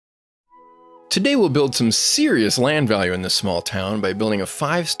Today we'll build some serious land value in this small town by building a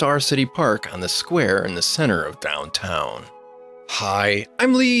 5-star city park on the square in the center of downtown. Hi,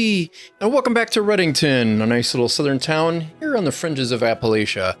 I'm Lee, and welcome back to Reddington, a nice little southern town here on the fringes of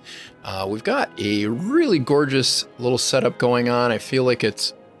Appalachia. We've got a really gorgeous little setup going on. I feel like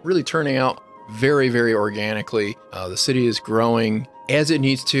it's really turning out very, very organically. The city is growing as it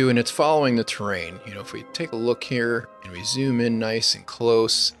needs to, and it's following the terrain. You know, if we take a look here and we zoom in nice and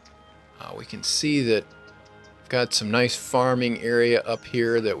close, we can see that we've got some nice farming area up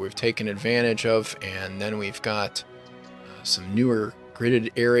here that we've taken advantage of, and then we've got some newer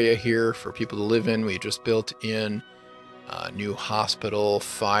gridded area here for people to live in. We just built in a new hospital,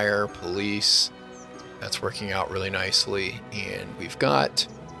 fire, police. That's working out really nicely. And we've got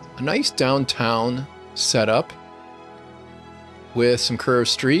a nice downtown setup with some curved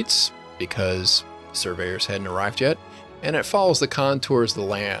streets because surveyors hadn't arrived yet, and it follows the contours of the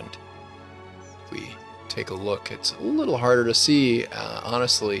land. If we take a look, it's a little harder to see,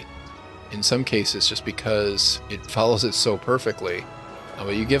 honestly, in some cases, just because it follows it so perfectly.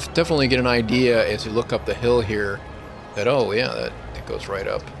 But you definitely get an idea as you look up the hill here that, oh yeah, that goes right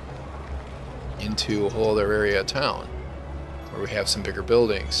up into a whole other area of town where we have some bigger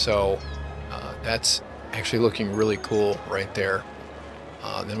buildings. So that's actually looking really cool right there.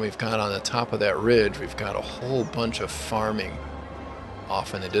 Then we've got on the top of that ridge, we've got a whole bunch of farming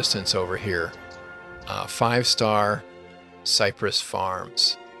off in the distance over here. 5-star cypress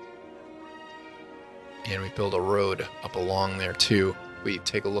farms. And we build a road up along there too. We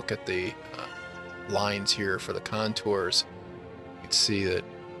take a look at the lines here for the contours. You can see that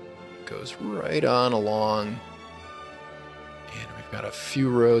it goes right on along. And we've got a few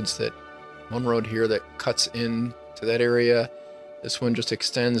roads one road here that cuts in to that area. This one just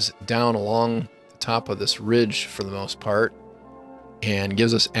extends down along the top of this ridge for the most part and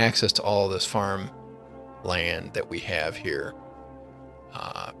gives us access to all of this farm land that we have here.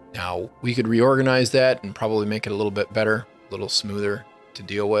 Now, we could reorganize that and probably make it a little bit better, a little smoother to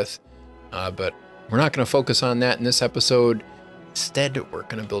deal with, but we're not going to focus on that in this episode. Instead, we're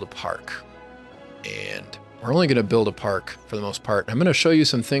going to build a park, and we're only going to build a park for the most part. I'm going to show you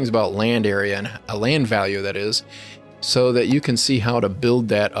some things about land area and a land value, that is, so that you can see how to build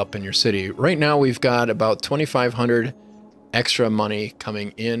that up in your city. Right now, we've got about $2,500 extra money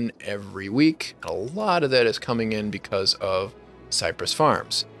coming in every week. A lot of that is coming in because of cypress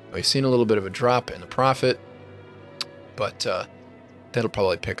farms. We've seen a little bit of a drop in the profit, but that'll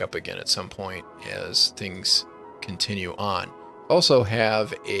probably pick up again at some point as things continue on. Also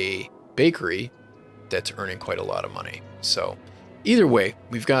have a bakery that's earning quite a lot of money. So either way,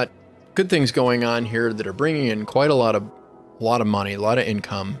 we've got good things going on here that are bringing in quite a lot of money, a lot of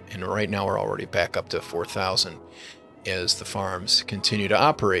income, and right now we're already back up to 4,000 as the farms continue to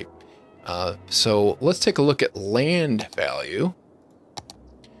operate. So let's take a look at land value.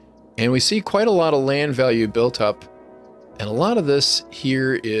 And we see quite a lot of land value built up. And a lot of this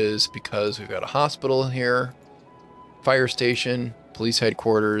here is because we've got a hospital here, fire station, police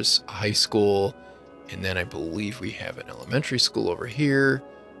headquarters, a high school, and then I believe we have an elementary school over here.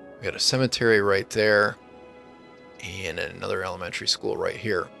 We got a cemetery right there, and another elementary school right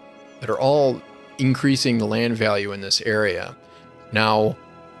here that are all increasing the land value in this area. Now,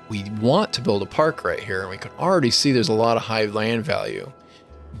 we want to build a park right here, and we can already see there's a lot of high land value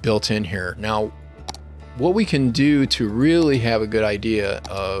built in here. Now, what we can do to really have a good idea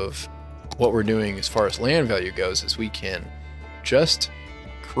of what we're doing as far as land value goes is we can just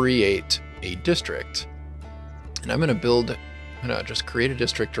create a district. And I'm going to just create a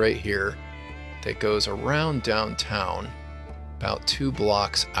district right here that goes around downtown about 2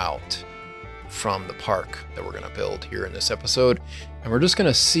 blocks out from the park that we're going to build here in this episode. And we're just going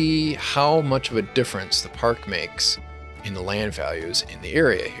to see how much of a difference the park makes in the land values in the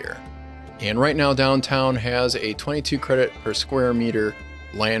area here. And right now downtown has a 22 credit per square meter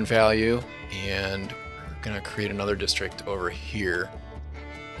land value, and we're going to create another district over here.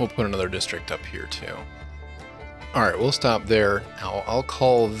 We'll put another district up here too. All right, we'll stop there. Now I'll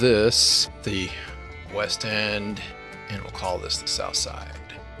call this the west end, and we'll call this the south side.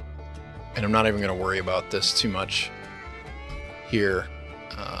 And I'm not even going to worry about this too much here.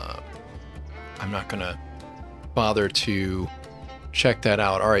 I'm not going to bother to check that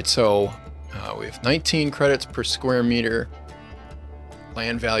out. All right, so we have 19 credits per square meter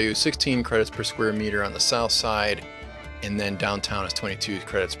land value, 16 credits per square meter on the south side, and then downtown is 22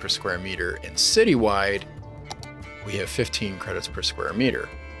 credits per square meter, and citywide we have 15 credits per square meter.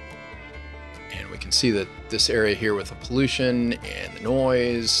 And we can see that this area here with the pollution and the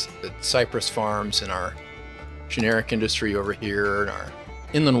noise, the cypress farms, and our generic industry over here, and our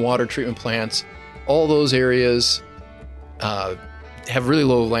inland water treatment plants, all those areas have really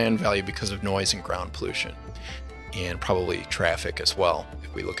low land value because of noise and ground pollution, and probably traffic as well.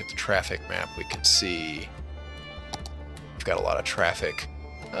 If we look at the traffic map, we can see we've got a lot of traffic,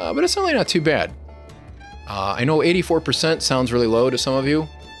 but it's only not too bad. I know 84% sounds really low to some of you,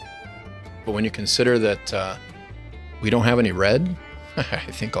 but when you consider that we don't have any red,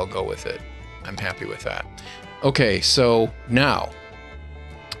 I think I'll go with it. I'm happy with that. Okay, so now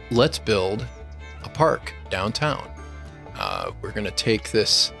let's build a park downtown. We're gonna take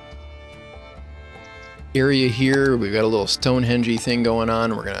this area here. We've got a little Stonehenge thing going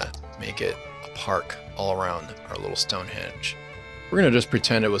on. We're gonna make it a park all around our little Stonehenge. We're gonna just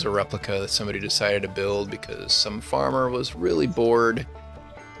pretend it was a replica that somebody decided to build because some farmer was really bored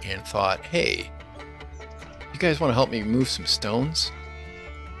and thought, hey, you guys want to help me move some stones?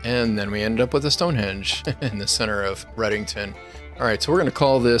 And then we ended up with a Stonehenge in the center of Reddington. All right, so we're gonna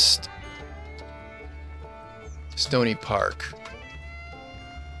call this Stony Park.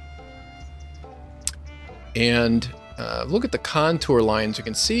 And look at the contour lines. You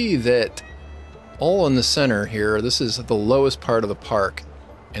can see that all in the center here, this is the lowest part of the park.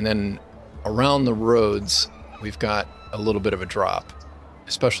 And then around the roads, we've got a little bit of a drop,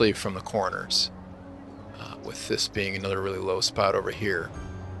 especially from the corners, with this being another really low spot over here.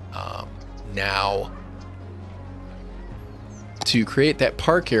 Now, to create that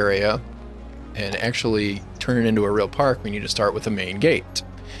park area and actually turn it into a real park, we need to start with the main gate.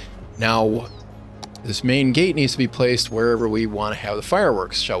 Now, this main gate needs to be placed wherever we want to have the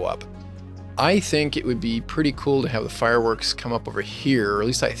fireworks show up. I think it would be pretty cool to have the fireworks come up over here, or at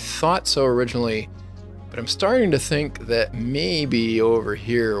least I thought so originally, but I'm starting to think that maybe over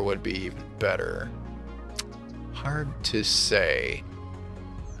here would be even better. Hard to say.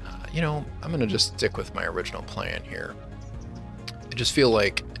 You know, I'm gonna just stick with my original plan here. I just feel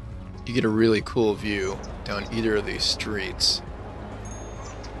like you get a really cool view down either of these streets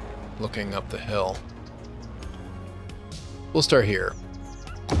looking up the hill. We'll start here.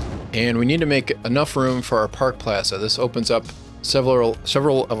 And we need to make enough room for our park plaza. This opens up several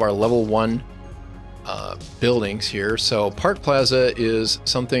of our level 1 buildings here. So park plaza is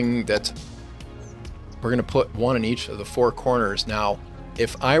something that we're gonna put one in each of the 4 corners. Now,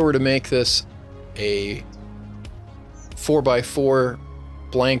 if I were to make this a 4x4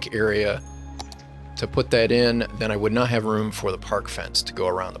 blank area to put that in, then I would not have room for the park fence to go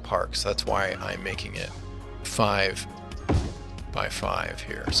around the park. So that's why I'm making it 5x5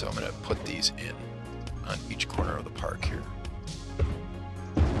 here. So I'm going to put these in on each corner of the park here.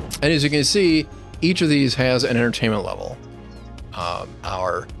 And as you can see, each of these has an entertainment level.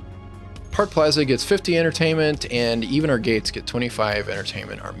 Our Park Plaza gets 50 entertainment, and even our gates get 25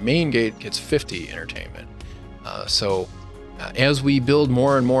 entertainment. Our main gate gets 50 entertainment. As we build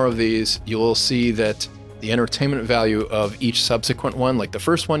more and more of these, you will see that the entertainment value of each subsequent one, like the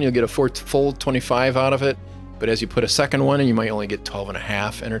first one, you'll get a full 25 out of it, but as you put a second one in, you might only get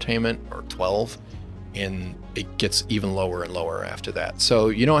 12.5 entertainment, or 12, and it gets even lower and lower after that. So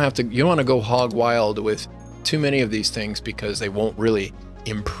you don't want to go hog wild with too many of these things because they won't really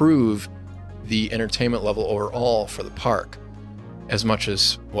improve the entertainment level overall for the park as much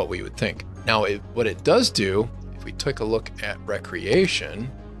as what we would think. Now, what it does do, if we take a look at recreation,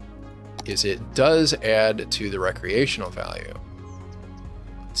 is it does add to the recreational value.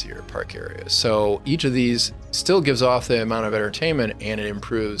 Let's see your park areas. So each of these still gives off the amount of entertainment, and it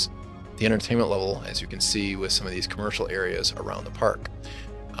improves the entertainment level, as you can see with some of these commercial areas around the park.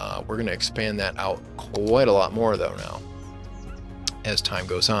 We're going to expand that out quite a lot more though now as time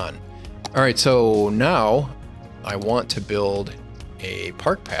goes on. All right, so now I want to build a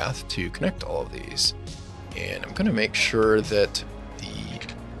park path to connect all of these, and I'm going to make sure that the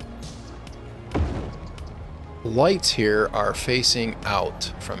lights here are facing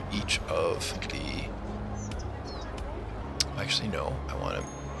out from each of the, actually no, I want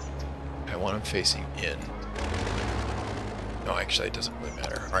them facing in. No, actually it doesn't really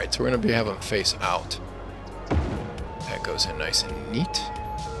matter. All right, so we're going to have them face out. That goes in nice and neat.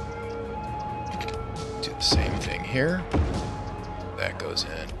 Do the same thing here. That goes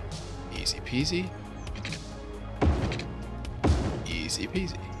in easy peasy. Easy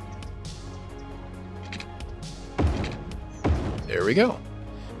peasy. There we go.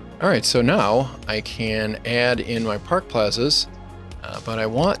 All right, so now I can add in my park plazas, but I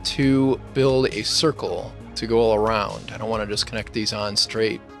want to build a circle to go all around. I don't want to just connect these on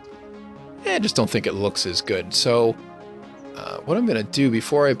straight. I just don't think it looks as good. So what I'm going to do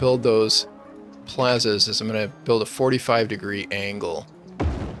before I build those plazas is I'm going to build a 45-degree angle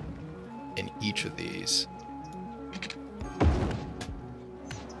in each of these.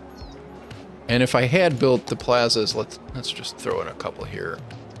 And if I had built the plazas, let's just throw in a couple here,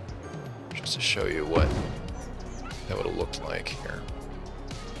 just to show you what that would have looked like here.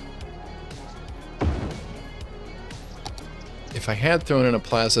 If I had thrown in a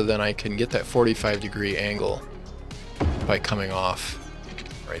plaza, then I can get that 45-degree angle by coming off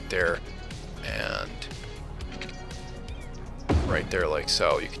right there and right there like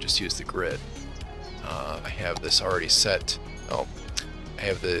so. You can just use the grid. I have this already set. Oh,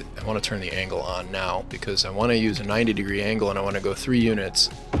 I want to turn the angle on now because I want to use a 90-degree angle and I want to go 3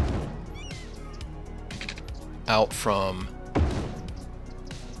 units out from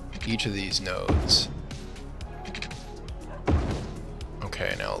each of these nodes.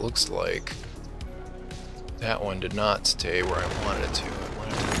 Okay, now it looks like that one did not stay where I wanted it to. I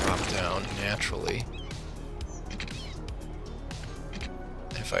wanted it to drop down naturally.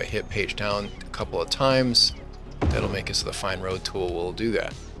 If I hit page down a couple of times, that'll make it so the fine road tool will do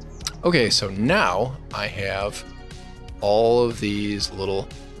that. Okay, so now I have all of these little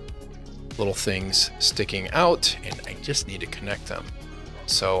things sticking out, and I just need to connect them.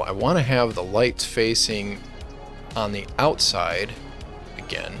 So I want to have the lights facing on the outside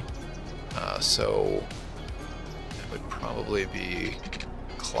again. So it would probably be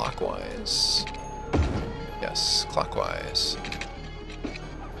clockwise. Yes, clockwise.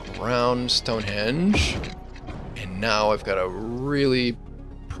 Around Stonehenge. And now I've got a really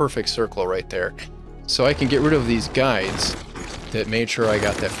perfect circle right there. So I can get rid of these guides that made sure I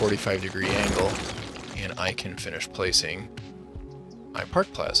got that 45-degree angle, and I can finish placing my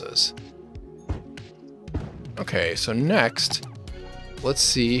park plazas. Okay, so next, let's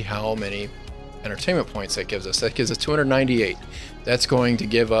see how many entertainment points that gives us. That gives us 298. That's going to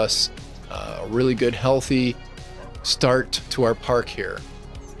give us a really good, healthy start to our park here.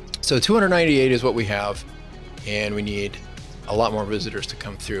 So 298 is what we have, and we need a lot more visitors to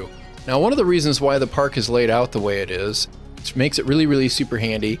come through. Now, one of the reasons why the park is laid out the way it is, which makes it really, really super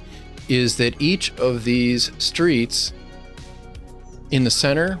handy, is that each of these streets in the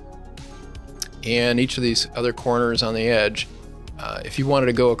center and each of these other corners on the edge, if you wanted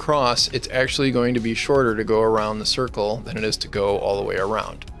to go across, it's actually going to be shorter to go around the circle than it is to go all the way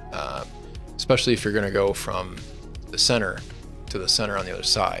around, especially if you're going to go from the center to the center on the other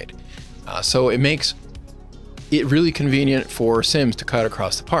side. So it makes it really convenient for Sims to cut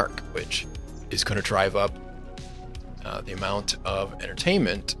across the park, which is going to drive up the amount of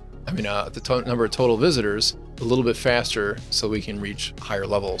entertainment, the number of total visitors a little bit faster, so we can reach higher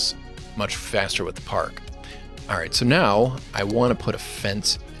levels much faster with the park. All right, so now I want to put a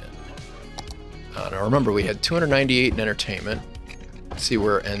fence in. Now remember, we had 298 in entertainment. Let's see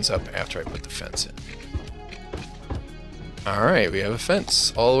where it ends up after I put the fence in. All right, we have a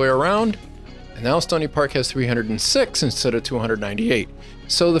fence all the way around, and now Stony Park has 306 instead of 298.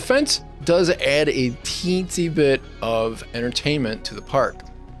 So the fence does add a teensy bit of entertainment to the park,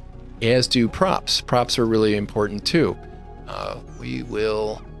 as do props. Props are really important too. We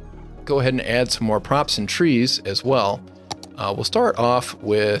will go ahead and add some more props and trees as well. We'll start off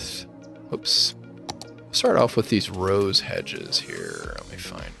with, these rose hedges here. Let me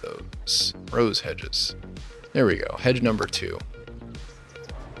find those rose hedges. There we go, hedge number 2.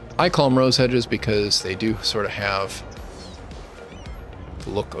 I call them rose hedges because they do sort of have the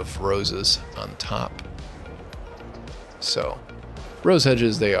look of roses on top. So, rose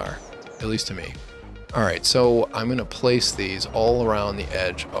hedges they are, at least to me. All right, so I'm gonna place these all around the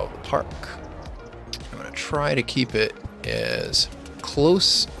edge of the park. I'm gonna try to keep it as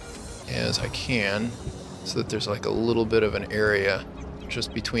close as I can so that there's like a little bit of an area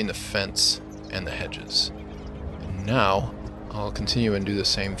just between the fence and the hedges. And now I'll continue and do the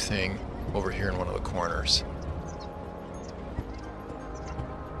same thing over here in one of the corners.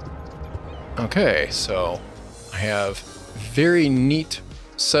 Okay, so I have a very neat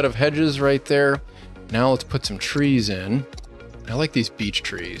set of hedges right there. Now let's put some trees in. I like these beech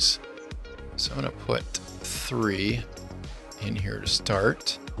trees. So I'm gonna put 3 in here to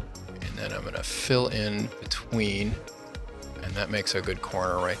start. And then I'm gonna fill in between, and that makes a good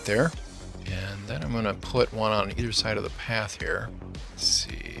corner right there. And then I'm gonna put one on either side of the path here. Let's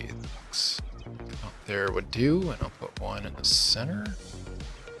see, looks out there would do, and I'll put one in the center.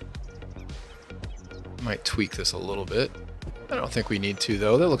 Might tweak this a little bit. I don't think we need to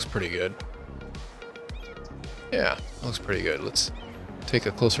though, that looks pretty good. Yeah, that looks pretty good. Let's take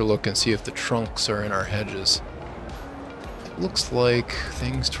a closer look and see if the trunks are in our hedges. It looks like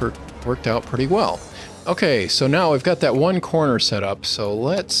things worked out pretty well. Okay, so now we've got that one corner set up, so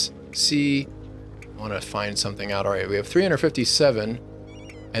let's see. I want to find something out. All right, we have 357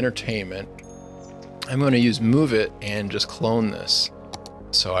 entertainment. I'm going to use move it and just clone this.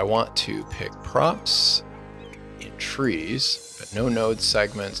 So I want to pick props in trees, but no nodes,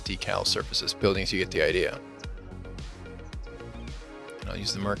 segments, decals, surfaces, buildings. You get the idea. And I'll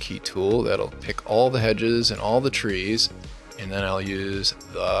use the marquee tool. That'll pick all the hedges and all the trees. And then I'll use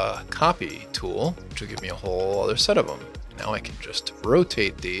the copy tool, which will give me a whole other set of them. Now I can just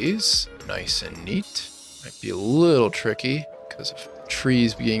rotate these nice and neat. Might be a little tricky because of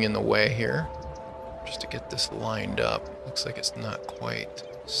trees being in the way here. Just to get this lined up. Looks like it's not quite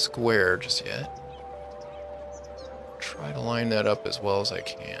square just yet. Try to line that up as well as I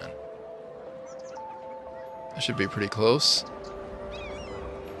can. That should be pretty close.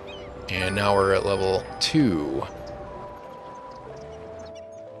 And now we're at level 2.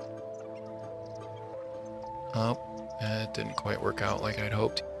 Oh, that didn't quite work out like I'd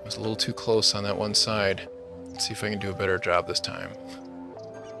hoped. It was a little too close on that one side. Let's see if I can do a better job this time.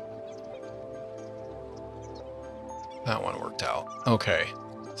 That one worked out. Okay,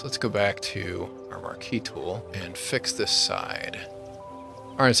 so let's go back to our marquee tool and fix this side.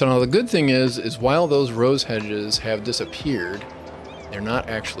 All right, so now the good thing is while those rose hedges have disappeared, they're not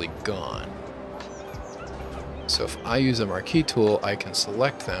actually gone. So if I use a marquee tool, I can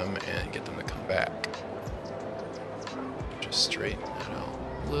select them and get them to come back. Just straighten that out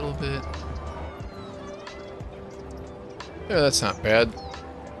a little bit. Yeah, that's not bad.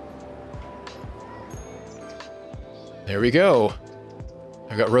 There we go.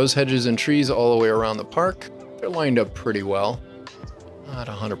 I've got rose hedges and trees all the way around the park. They're lined up pretty well. Not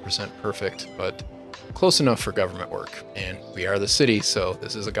 100% perfect, but close enough for government work. And we are the city, so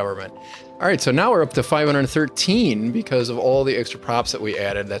this is a government. All right, so now we're up to 513 because of all the extra props that we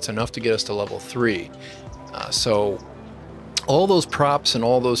added. That's enough to get us to level 3. So all those props and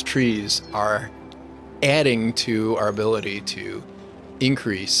all those trees are adding to our ability to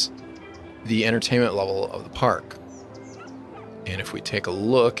increase the entertainment level of the park. And if we take a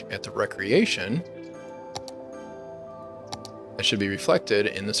look at the recreation, that should be reflected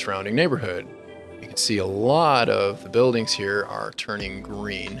in the surrounding neighborhood. You can see a lot of the buildings here are turning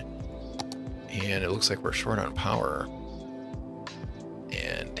green, and it looks like we're short on power.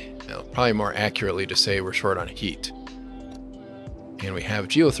 And probably more accurately to say we're short on heat. And we have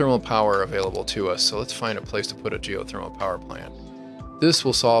geothermal power available to us, so let's find a place to put a geothermal power plant. This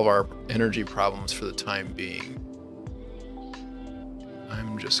will solve our energy problems for the time being.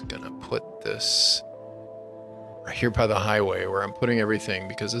 I'm just gonna put this right here by the highway where I'm putting everything,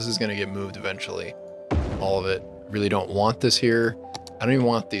 because this is gonna get moved eventually. All of it. Really don't want this here. I don't even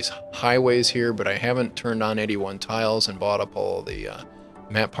want these highways here, but I haven't turned on 81 tiles and bought up all the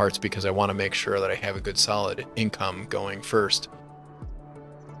map parts because I want to make sure that I have a good solid income going first.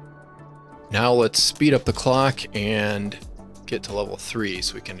 Now let's speed up the clock and get to level 3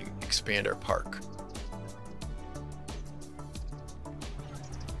 so we can expand our park.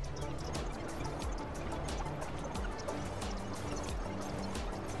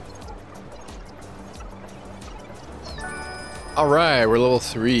 All right, we're level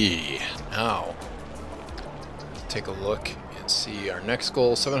 3. Now, let's take a look and see our next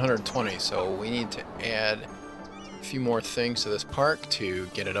goal, 720. So we need to add a few more things to this park to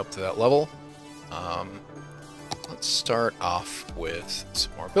get it up to that level. Let's start off with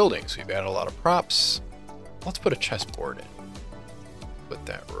some more buildings. We've added a lot of props. Let's put a chessboard in. Put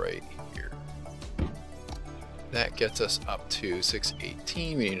that right here. That gets us up to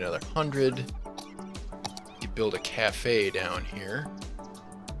 618. We need another 100. Build a cafe down here.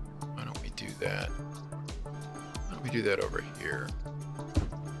 Why don't we do that? Why don't we do that over here?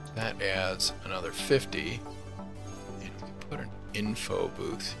 That adds another 50. And we can put an info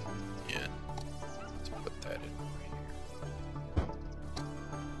booth in. Let's put that in over here.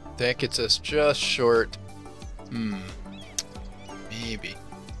 That gets us just short. Maybe.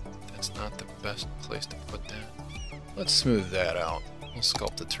 That's not the best place to put that. Let's smooth that out. We'll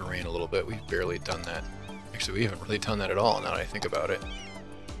sculpt the terrain a little bit. We've barely done that. Actually, we haven't really done that at all now that I think about it.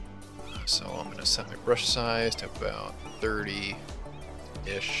 So I'm going to set my brush size to about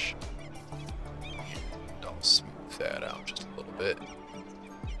 30-ish. And I'll smooth that out just a little bit.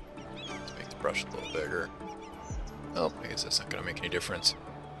 Let's make the brush a little bigger. Oh, I guess that's not going to make any difference.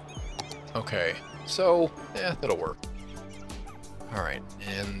 Okay, so, yeah, that'll work. Alright,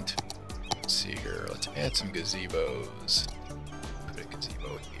 and let's see here. Let's add some gazebos. Put a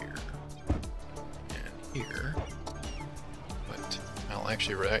gazebo here. Here, but well,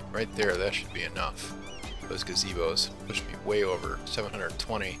 actually right there, that should be enough. Those gazebos push me way over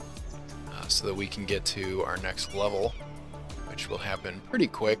 720, so that we can get to our next level, which will happen pretty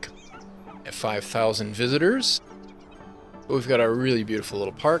quick at 5,000 visitors. But we've got a really beautiful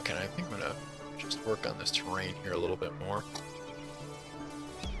little park, and I think I'm gonna just work on this terrain here a little bit more.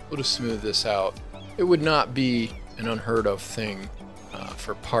 we'll just smooth this out. It would not be an unheard of thing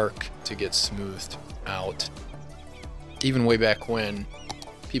for park to get smoothed out. Even way back when,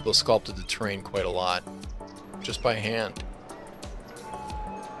 people sculpted the terrain quite a lot, just by hand.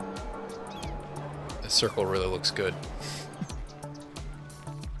 This circle really looks good.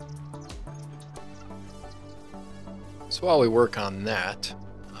 So while we work on that,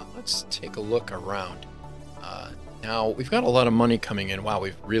 let's take a look around. Now, we've got a lot of money coming in. Wow,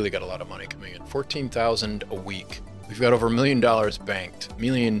 we've really got a lot of money coming in. $14,000 a week. We've got over $1 million banked.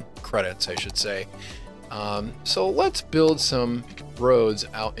 Million credits, I should say. So let's build some roads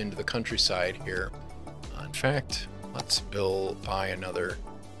out into the countryside here. In fact, let's buy another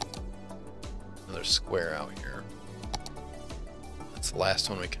square out here. That's the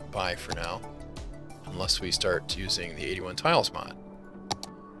last one we can buy for now, unless we start using the 81 tiles mod.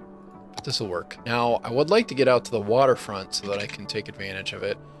 But this will work. Now, I would like to get out to the waterfront so that I can take advantage of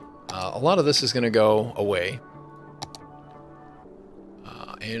it. A lot of this is going to go away.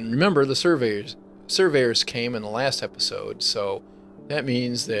 And remember, the surveyors came in the last episode, so that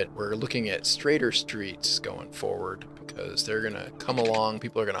means that we're looking at straighter streets going forward, because they're going to come along,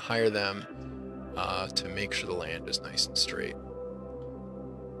 people are going to hire them to make sure the land is nice and straight.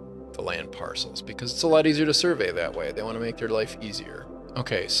 The land parcels, because it's a lot easier to survey that way. They want to make their life easier.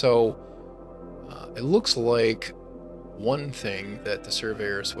 Okay, so it looks like one thing that the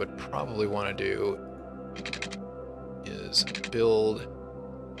surveyors would probably want to do is build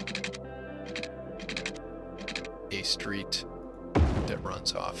a street that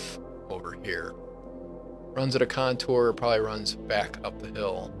runs off over here. Runs at a contour, probably runs back up the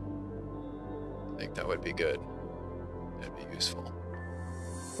hill. I think that would be good. That'd be useful.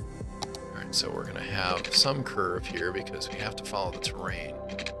 Alright, so we're going to have some curve here because we have to follow the terrain.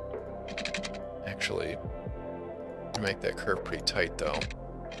 Actually, make that curve pretty tight though.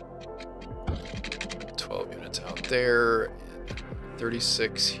 12 units out there,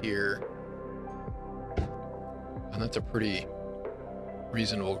 36 here. And that's a pretty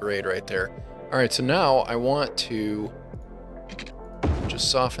reasonable grade right there. Alright, so now I want to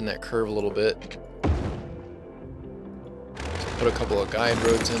just soften that curve a little bit. Put a couple of guide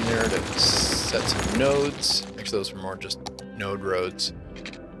roads in there to set some nodes. Actually, those are more just node roads.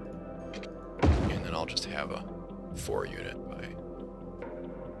 And then I'll just have a 4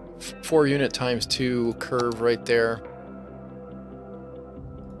 unit times 2 curve right there.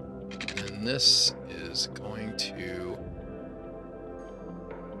 And this is going to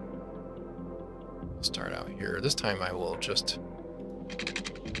start out here. This time I will just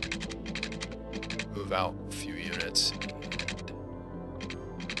move out a few units and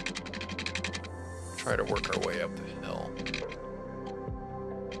try to work our way up the hill.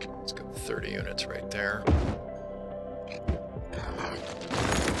 Let's go 30 units right there.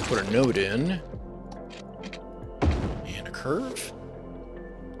 Put a node in and a curve.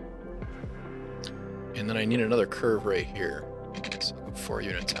 And then I need another curve right here. So 4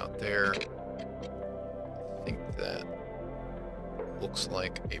 units out there. I think that looks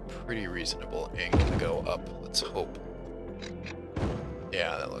like a pretty reasonable angle to go up. Let's hope.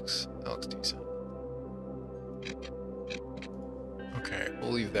 Yeah, that looks decent. Okay,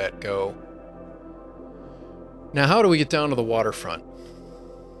 we'll leave that go. Now, how do we get down to the waterfront?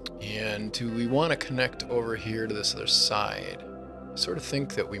 And do we want to connect over here to this other side? I sort of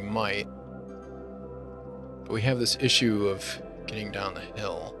think that we might. But we have this issue of getting down the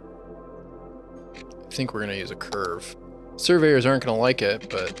hill. I think we're going to use a curve. Surveyors aren't going to like it,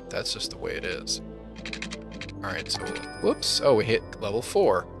 but that's just the way it is. Alright, so, whoops. Oh, we hit level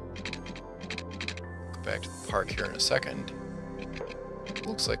 4. Go back to the park here in a second.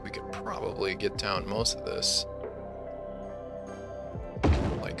 Looks like we could probably get down most of this.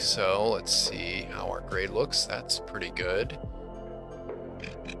 Like so. Let's see how our grade looks. That's pretty good.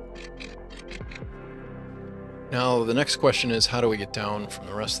 Now, the next question is, how do we get down from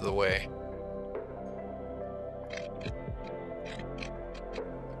the rest of the way? The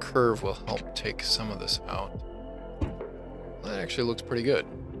curve will help take some of this out. That actually looks pretty good.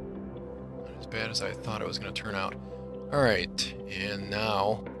 Not as bad as I thought it was going to turn out. Alright, and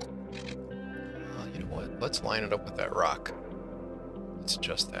now, you know what? Let's line it up with that rock. It's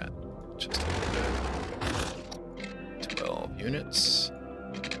just that. Just a little bit. 12 units.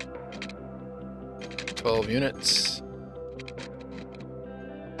 12 units.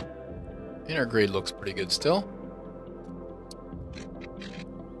 And our grade looks pretty good still.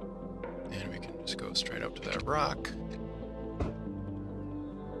 And we can just go straight up to that rock.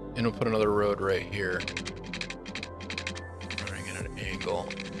 And we'll put another road right here. Running at an angle.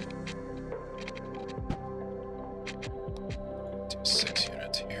 Do 6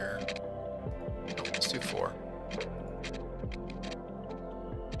 units here.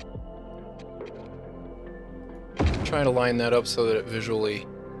 trying to line that up so that it visually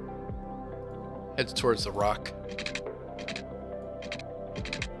heads towards the rock.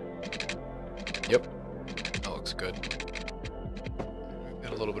 Yep, that looks good. We've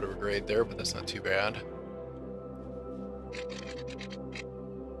got a little bit of a grade there, but that's not too bad.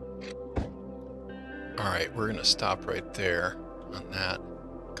 Alright, we're going to stop right there on that.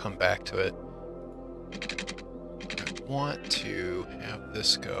 Come back to it. I want to have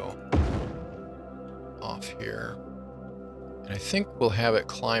this go off here. And I think we'll have it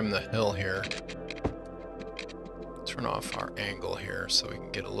climb the hill here. Turn off our angle here so we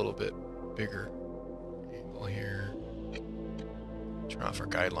can get a little bit bigger angle here. Turn off our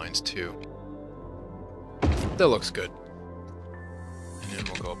guidelines too. That looks good. And then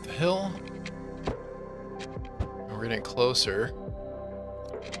we'll go up the hill. And we're getting closer.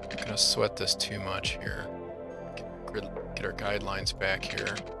 I'm not gonna sweat this too much here. Get our guidelines back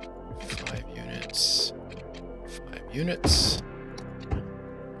here. 5 units. 5 units.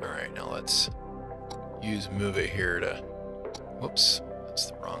 Alright, now let's use move it here to... Whoops,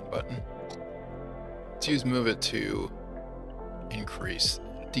 that's the wrong button. Let's use move it to decrease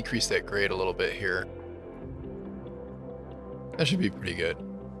that grade a little bit here. That should be pretty good.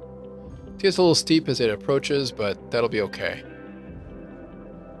 It gets a little steep as it approaches, but that'll be okay.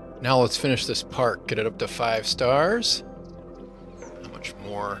 Now let's finish this park, get it up to 5 stars. How much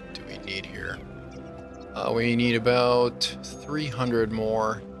more do we need here? We need about 300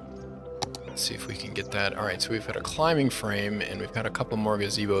 more. Let's see if we can get that. Alright, so we've got a climbing frame, and we've got a couple more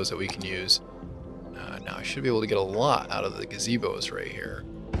gazebos that we can use. Now I should be able to get a lot out of the gazebos right here.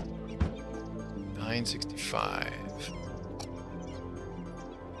 965.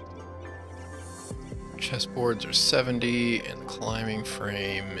 Chessboards are 70, and the climbing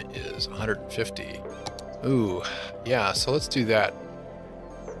frame is 150. Ooh, yeah, so let's do that.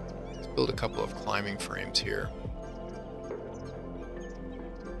 Let's build a couple of climbing frames here.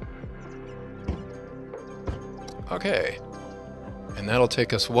 Okay, and that'll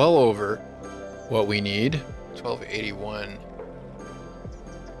take us well over what we need. 1281.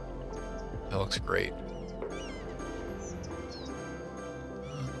 That looks great.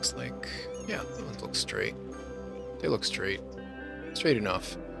 Looks like, yeah, those look straight. They look straight. Straight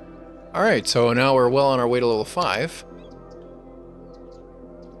enough. Alright, so now we're well on our way to level 5.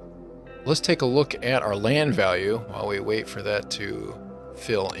 Let's take a look at our land value while we wait for that to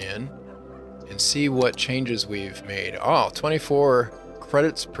fill in and see what changes we've made. Oh, 24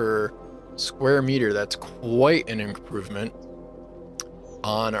 credits per square meter. That's quite an improvement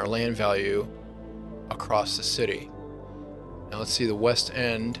on our land value across the city. Now let's see, the west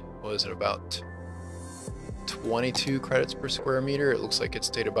end was at about 22 credits per square meter. It looks like it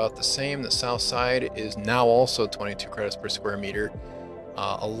stayed about the same. The south side is now also 22 credits per square meter.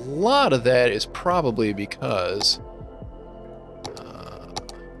 A lot of that is probably because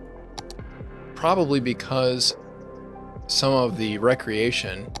some of the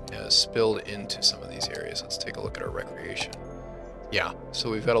recreation has spilled into some of these areas. Let's take a look at our recreation. Yeah,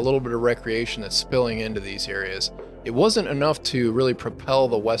 so we've got a little bit of recreation that's spilling into these areas. It wasn't enough to really propel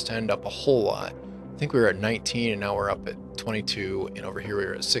the west end up a whole lot. I think we were at 19 and now we're up at 22, and over here we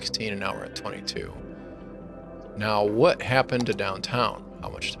were at 16 and now we're at 22. Now, what happened to downtown? How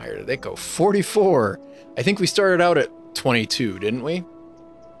much higher did it go? 44! I think we started out at 22, didn't we?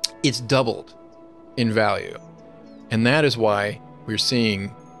 It's doubled in value. And that is why we're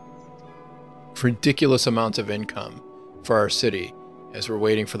seeing ridiculous amounts of income for our city as we're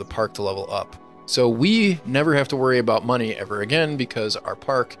waiting for the park to level up. So we never have to worry about money ever again because our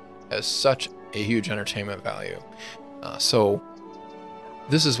park has such a huge entertainment value. So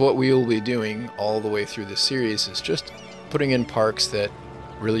this is what we will be doing all the way through this series, is just putting in parks that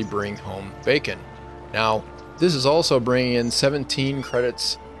really bring home bacon. Now, this is also bringing in 17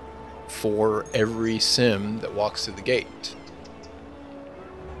 credits for every sim that walks through the gate.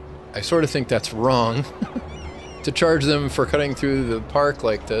 I sort of think that's wrong to charge them for cutting through the park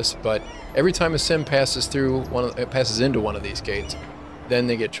like this, but every time a sim passes through passes into one of these gates, then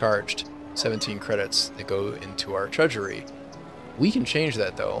they get charged 17 credits that go into our treasury. We can change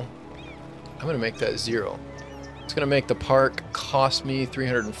that though. I'm going to make that 0. It's going to make the park cost me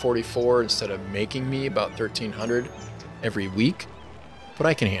 344 instead of making me about 1,300 every week. But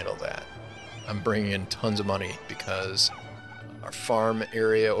I can handle that. I'm bringing in tons of money because our farm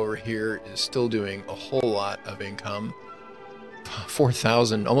area over here is still doing a whole lot of income.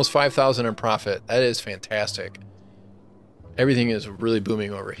 4,000, almost 5,000 in profit. That is fantastic. Everything is really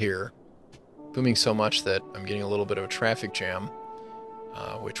booming over here. Booming so much that I'm getting a little bit of a traffic jam,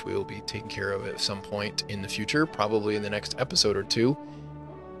 which we will be taking care of at some point in the future, probably in the next episode or two.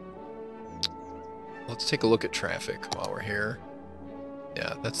 let's take a look at traffic while we're here.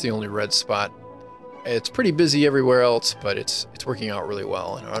 Yeah, that's the only red spot. It's pretty busy everywhere else, but it's working out really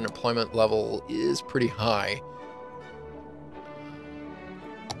well, and our unemployment level is pretty high.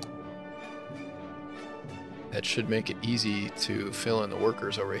 That should make it easy to fill in the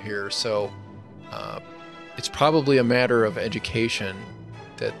workers over here. So it's probably a matter of education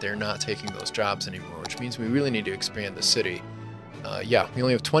that they're not taking those jobs anymore, which means we really need to expand the city. Yeah, we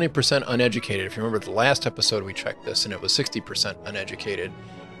only have 20% uneducated. If you remember the last episode, we checked this, and it was 60% uneducated.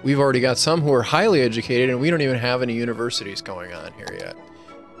 We've already got some who are highly educated, and we don't even have any universities going on here yet.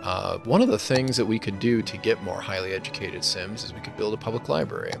 One of the things that we could do to get more highly educated Sims is we could build a public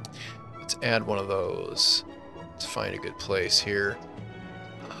library. Let's add one of those. Let's find a good place here.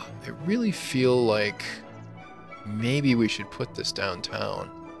 I really feel like maybe we should put this downtown.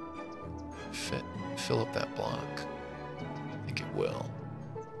 Fill up that block. I think it will.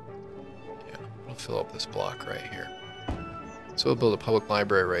 Yeah, it'll fill up this block right here. So we'll build a public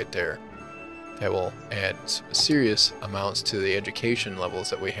library right there. That will add serious amounts to the education levels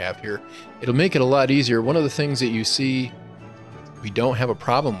that we have here. It'll make it a lot easier. One of the things that you see we don't have a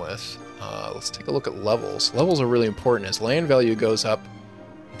problem with, let's take a look at levels. Levels are really important. As land value goes up,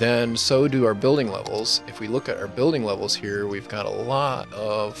 then so do our building levels. If we look at our building levels here, we've got a lot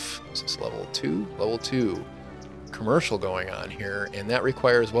of, is this level 2? Level 2 commercial going on here, and that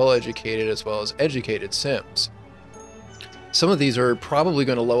requires well-educated as well as educated Sims. Some of these are probably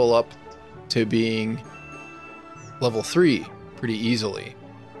going to level up to being level 3 pretty easily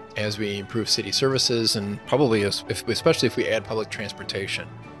as we improve city services, and probably especially if we add public transportation,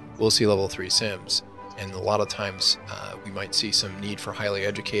 we'll see level 3 Sims. And a lot of times we might see some need for highly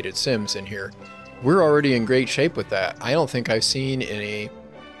educated Sims in here. We're already in great shape with that. I don't think I've seen any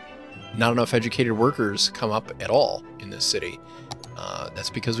not enough educated workers come up at all in this city. That's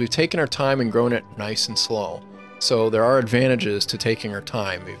because we've taken our time and grown it nice and slow. So there are advantages to taking our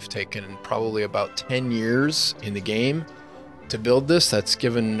time. We've taken probably about 10 years in the game to build this. That's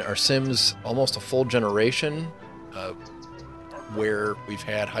given our Sims almost a full generation where we've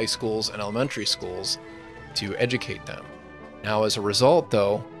had high schools and elementary schools to educate them. Now, as a result,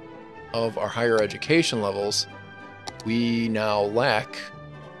 though, of our higher education levels, we now lack...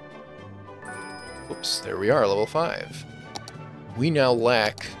 Oops, there we are, level 5. We now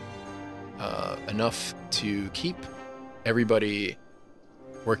lack enough to keep everybody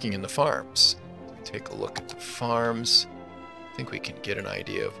working in the farms. Take a look at the farms. I think we can get an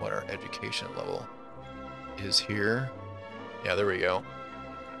idea of what our education level is here. Yeah, there we go.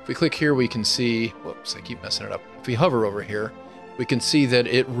 If we click here, we can see, whoops, I keep messing it up. If we hover over here, we can see that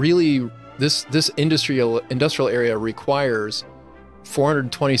it really, this industrial area requires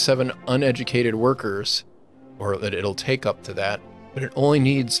 427 uneducated workers, or that it'll take up to that, but it only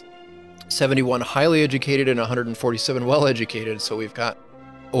needs 71 highly educated and 147 well-educated, so we've got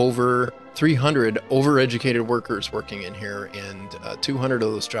over 300 overeducated workers working in here, and 200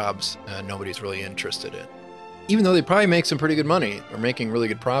 of those jobs nobody's really interested in. Even though they probably make some pretty good money, they're making really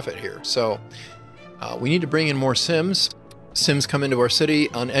good profit here. So we need to bring in more Sims. Sims come into our city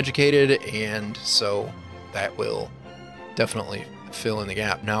uneducated, and so that will definitely fill in the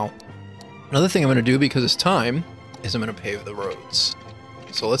gap. Now, another thing I'm going to do, because it's time, is I'm going to pave the roads.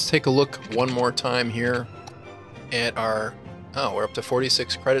 So let's take a look one more time here at our... Oh, we're up to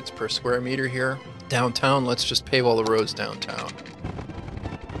 46 credits per square meter here. Downtown, let's just pave all the roads downtown.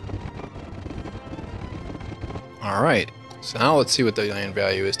 All right, so now let's see what the land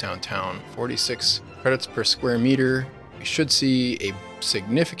value is downtown. 46 credits per square meter. We should see a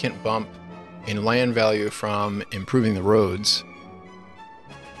significant bump in land value from improving the roads.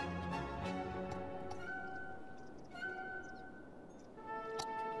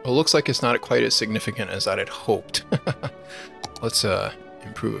 Well, it looks like it's not quite as significant as I'd hoped. Let's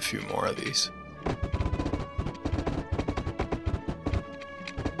improve a few more of these.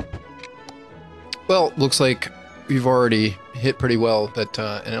 Well, looks like we've already hit pretty well, but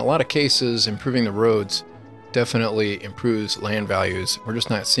in a lot of cases, improving the roads definitely improves land values. We're just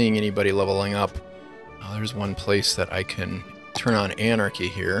not seeing anybody leveling up. There's one place that I can turn on anarchy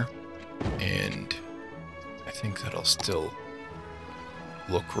here, and I think that'll still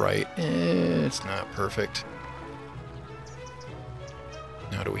look right. It's not perfect.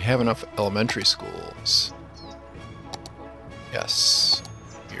 Now, do we have enough elementary schools? Yes.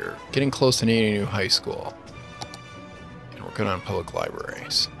 We're getting close to needing a new high school. And we're good on public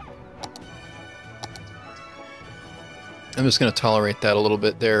libraries. I'm just going to tolerate that a little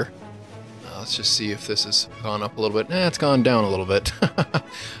bit there. Let's just see if this has gone up a little bit. It's gone down a little bit.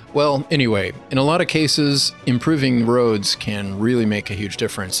 Well, anyway, in a lot of cases, improving roads can really make a huge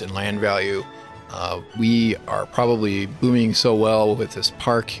difference in land value. We are probably booming so well with this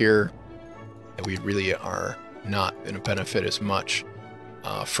park here that we really are not going to benefit as much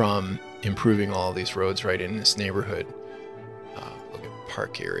from improving all these roads right in this neighborhood. Look at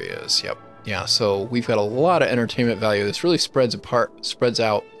park areas. Yep. Yeah, so we've got a lot of entertainment value. This really spreads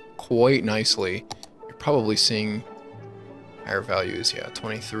out quite nicely. You're probably seeing higher values. Yeah,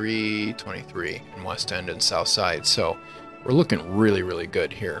 23, 23 in West End and South Side. So we're looking really, really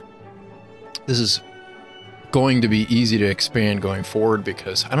good here. This is going to be easy to expand going forward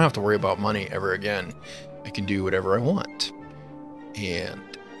because I don't have to worry about money ever again. I can do whatever I want and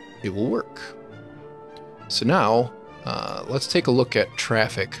it will work. So now let's take a look at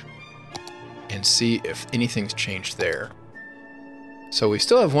traffic and see if anything's changed there. So we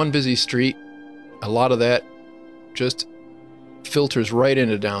still have one busy street. A lot of that just filters right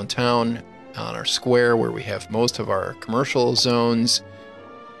into downtown on our square where we have most of our commercial zones.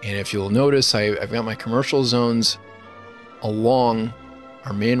 And if you'll notice, I've got my commercial zones along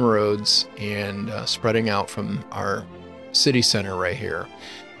our main roads and spreading out from our city center right here.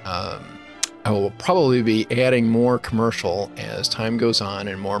 I will probably be adding more commercial as time goes on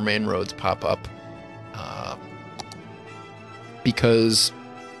and more main roads pop up because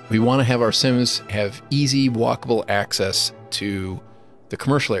we want to have our Sims have easy walkable access to the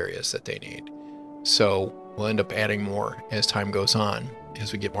commercial areas that they need. So we'll end up adding more as time goes on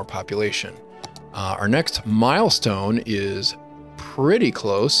as we get more population. Our next milestone is pretty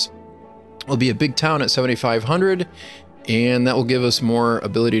close. It'll be a big town at 7,500. And that will give us more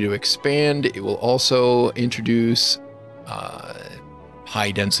ability to expand. It will also introduce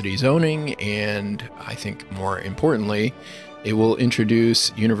high density zoning, and I think more importantly, it will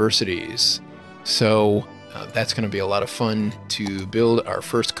introduce universities. So that's going to be a lot of fun to build our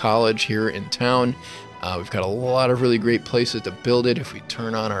first college here in town. We've got a lot of really great places to build it. If we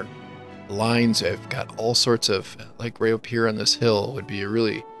turn on our lines, I've got all sorts of, like right up here on this hill would be a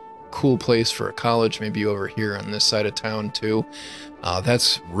really cool place for a college, maybe over here on this side of town too.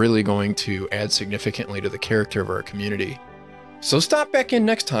 That's really going to add significantly to the character of our community. So stop back in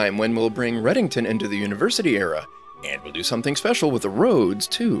next time when we'll bring Reddington into the university era, and we'll do something special with the roads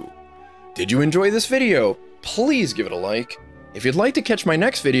too. Did you enjoy this video? Please give it a like. If you'd like to catch my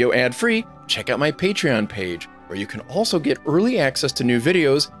next video ad-free, check out my Patreon page, where you can also get early access to new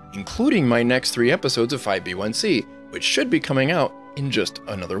videos, including my next 3 episodes of 5B1C, which should be coming out in just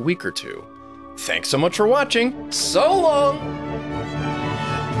another week or two. Thanks so much for watching. So long!